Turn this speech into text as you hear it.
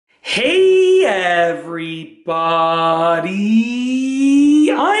Hey everybody!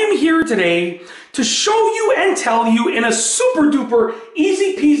 I'm here today to show you and tell you in a super duper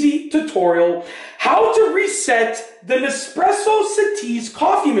easy peasy tutorial how to reset the Nespresso Citiz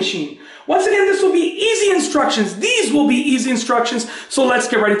coffee machine. Once again, this will be easy instructions. These will be easy instructions, so let's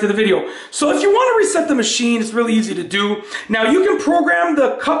get right into the video. So if you want to reset the machine, it's really easy to do. Now you can program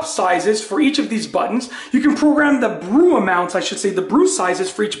the cup sizes for each of these buttons. You can program the brew amounts, I should say the brew sizes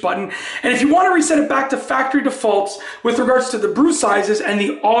for each button. And if you want to reset it back to factory defaults with regards to the brew sizes and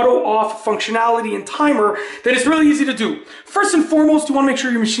the auto off functionality and timer, then it's really easy to do. First and foremost, you want to make sure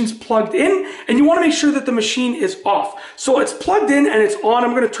your machine's plugged in and you want to make sure that the machine is off. So it's plugged in and it's on.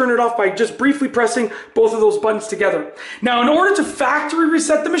 I'm going to turn it off by just briefly pressing both of those buttons together. Now, in order to factory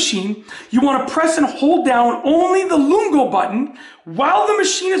reset the machine, you want to press and hold down only the Lungo button while the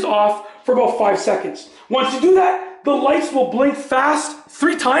machine is off for about 5 seconds. Once you do that, the lights will blink fast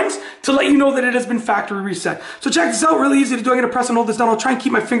 3 times to let you know that it has been factory reset. So check this out, really easy to do. I'm going to press and hold this down. I'll try and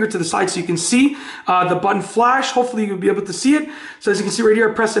keep my finger to the side so you can see the button flash. Hopefully you'll be able to see it. So as you can see right here,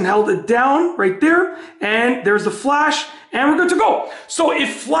 I pressed and held it down right there. And there's the flash. And we're good to go. So it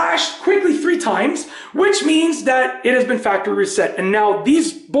flashed quickly 3 times, which means that it has been factory reset. And now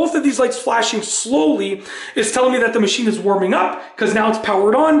both of these lights flashing slowly is telling me that the machine is warming up because now it's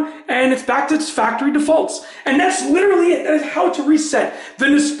powered on and it's back to its factory defaults. And that's literally it. That is how to reset the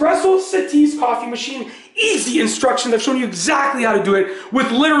Nespresso Citiz coffee machine. Easy instructions. I've shown you exactly how to do it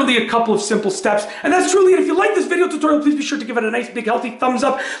with literally a couple of simple steps. And that's truly it. If you like this video tutorial, please be sure to give it a nice big healthy thumbs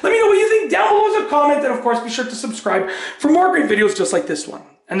up. Let me know what you think down below as a comment. And of course, be sure to subscribe for more great videos just like this one.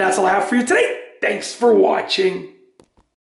 And that's all I have for you today. Thanks for watching.